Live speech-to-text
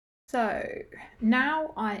So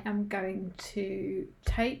now I am going to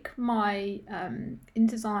take my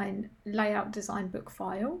InDesign layout design book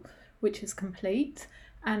file, which is complete,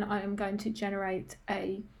 and I am going to generate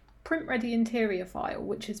a print ready interior file,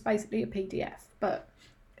 which is basically a PDF, but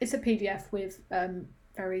it's a PDF with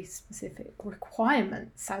very specific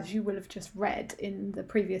requirements, as you will have just read in the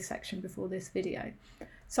previous section before this video.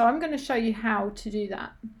 So I'm going to show you how to do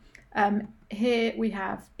that. Here we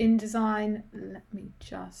have InDesign. Let me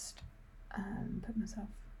just put myself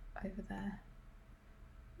over there.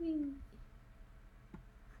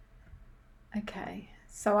 Okay,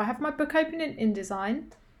 so I have my book open in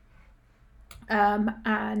InDesign,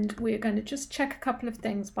 and we're going to just check a couple of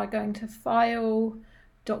things by going to File,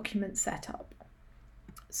 Document Setup.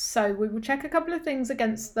 So we will check a couple of things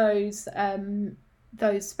against those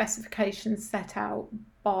specifications set out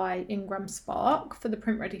by Ingram Spark for the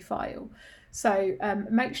print ready file. So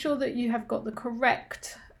make sure that you have got the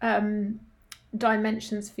correct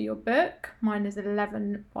dimensions for your book. Mine is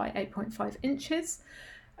 11 by 8.5 inches.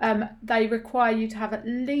 They require you to have at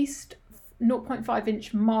least 0.5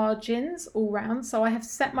 inch margins all round. So I have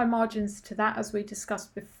set my margins to that, as we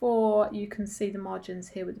discussed before. You can see the margins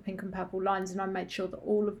here with the pink and purple lines, and I made sure that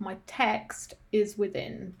all of my text is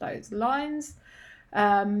within those lines.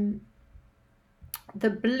 The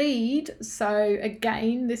bleed, so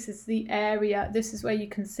again, this is the area, this is where you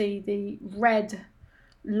can see the red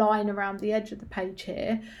line around the edge of the page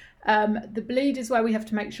here. The bleed is where we have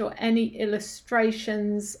to make sure any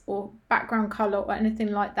illustrations or background colour or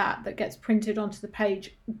anything like that that gets printed onto the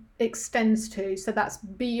page extends to, so that's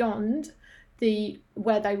beyond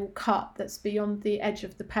where they will cut, that's beyond the edge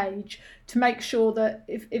of the page, to make sure that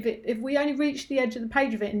if we only reached the edge of the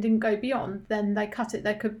page of it and didn't go beyond, then they cut it.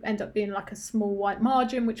 There could end up being like a small white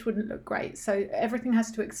margin, which wouldn't look great. So everything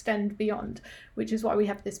has to extend beyond, which is why we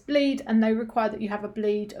have this bleed, and they require that you have a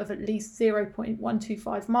bleed of at least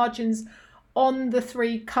 0.125 margins on the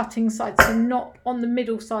three cutting sides, so not on the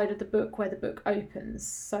middle side of the book where the book opens.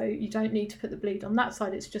 So you don't need to put the bleed on that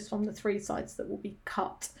side, it's just on the three sides that will be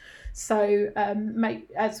cut. So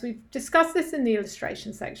as we've discussed this in the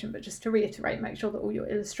illustration section, but just to reiterate, make sure that all your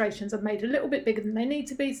illustrations are made a little bit bigger than they need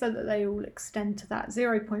to be so that they all extend to that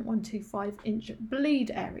 0.125 inch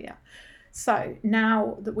bleed area. So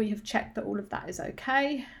now that we have checked that all of that is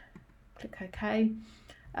okay, click OK.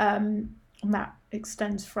 And that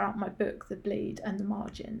extends throughout my book, the bleed and the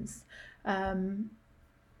margins.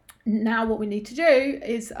 Now what we need to do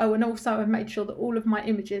is, and also I've made sure that all of my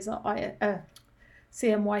images are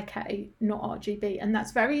CMYK, not RGB, and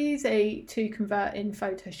that's very easy to convert in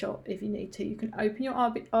Photoshop if you need to. You can open your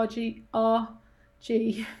RGB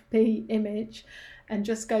image and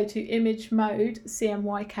just go to image mode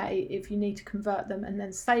CMYK if you need to convert them, and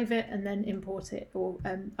then save it and then import it or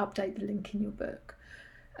update the link in your book.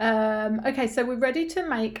 Okay, so we're ready to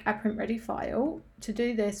make our print ready file. To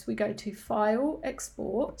do this, we go to File,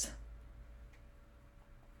 Export.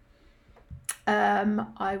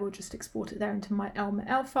 I will just export it there into my Elmer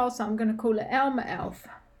Elf file, so I'm going to call it Elmer Elf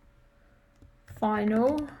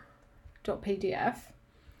final.pdf.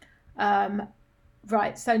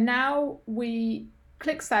 Right, so now we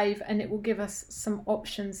click save and it will give us some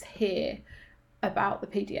options here about the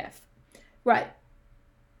PDF. Right,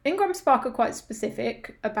 Ingram Spark are quite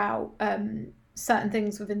specific about certain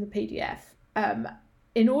things within the PDF.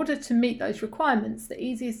 In order to meet those requirements, the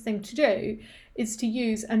easiest thing to do is to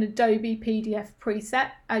use an Adobe Pdf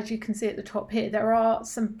Preset. As you can see at the top here, there are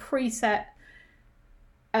some preset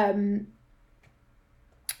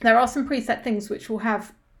things which will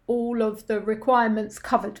have all of the requirements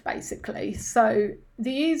covered, basically. So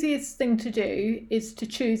the easiest thing to do is to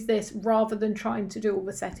choose this rather than trying to do all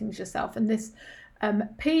the settings yourself. And this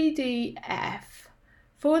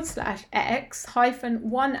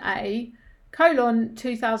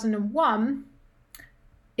PDF/X-1A:2001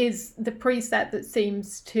 is the preset that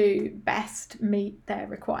seems to best meet their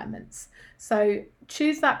requirements. So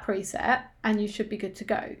choose that preset and you should be good to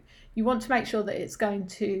go. You want to make sure that it's going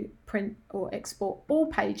to print or export all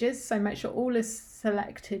pages, so make sure all is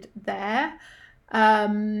selected there.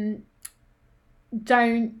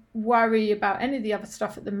 Don't worry about any of the other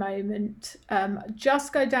stuff at the moment.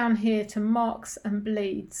 Just go down here to marks and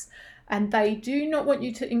bleeds, and they do not want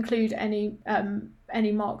you to include any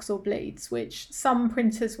marks or bleeds, which some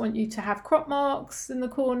printers want you to have crop marks in the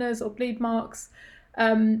corners or bleed marks.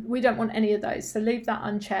 We don't want any of those, so leave that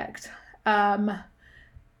unchecked.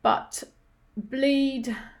 But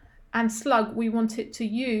bleed and slug, we want it to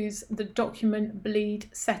use the document bleed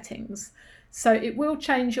settings. So it will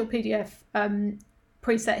change your PDF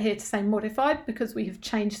preset here to say modified because we have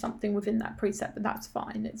changed something within that preset, but that's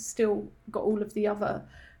fine. It's still got all of the other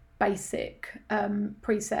basic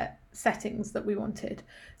preset settings that we wanted.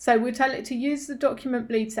 So we'll tell it to use the document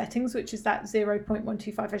bleed settings, which is that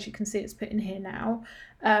 0.125. As you can see, it's put in here now.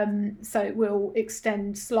 So it will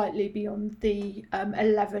extend slightly beyond the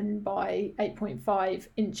 11 by 8.5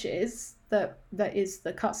 inches that is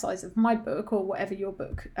the cut size of my book, or whatever your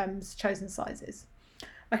book's chosen size is.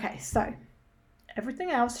 Okay, so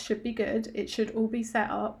everything else should be good. It should all be set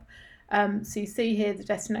up. So you see here the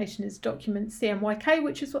destination is document CMYK,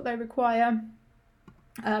 which is what they require.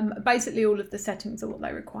 Basically all of the settings are what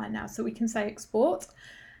they require now. So we can say export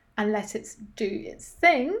and let it do its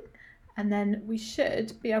thing. And then we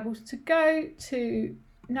should be able to go to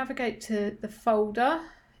navigate to the folder.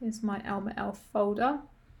 Here's my Elmer Elf folder.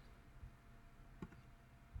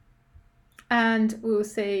 And we'll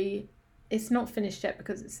see it's not finished yet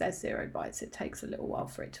because it says 0 bytes. It takes a little while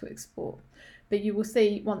for it to export. But you will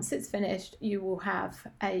see once it's finished, you will have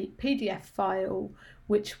a PDF file,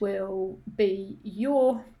 which will be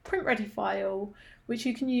your print ready file, which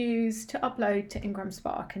you can use to upload to Ingram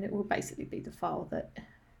Spark. And it will basically be the file that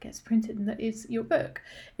gets printed and that is your book.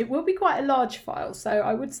 It will be quite a large file. So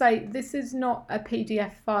I would say this is not a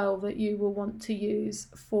PDF file that you will want to use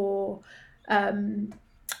for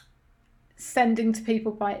sending to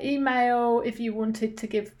people by email. If you wanted to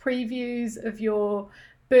give previews of your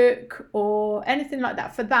book or anything like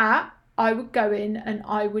that, for that I would go in and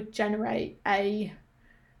I would generate a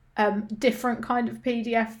different kind of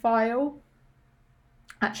PDF file.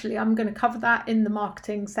 Actually, I'm going to cover that in the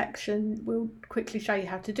marketing section. We'll quickly show you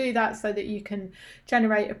how to do that so that you can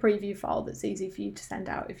generate a preview file that's easy for you to send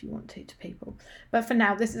out if you want to people. But for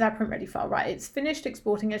now, this is our print ready file. Right, it's finished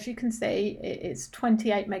exporting. As you can see, it's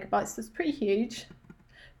 28 megabytes. That's pretty huge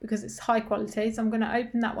because it's high quality. So I'm going to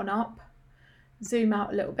open that one up, zoom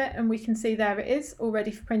out a little bit, and we can see there it is, all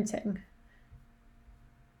ready for printing.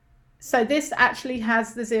 So this actually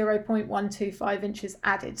has the 0.125 inches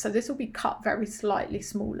added. So this will be cut very slightly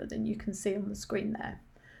smaller than you can see on the screen there.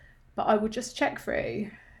 But I will just check through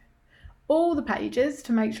all the pages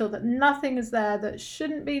to make sure that nothing is there that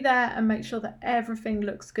shouldn't be there, and make sure that everything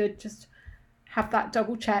looks good. Just have that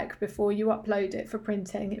double check before you upload it for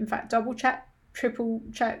printing. In fact, double check, triple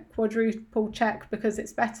check, quadruple check, because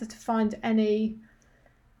it's better to find any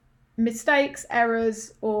mistakes,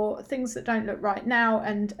 errors, or things that don't look right now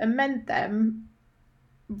and amend them,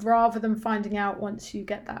 rather than finding out once you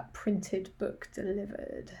get that printed book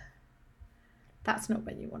delivered. That's not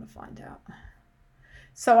when you want to find out.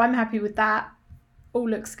 So I'm happy with that. All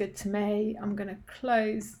looks good to me. I'm going to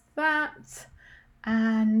close that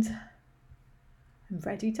and I'm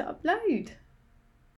ready to upload.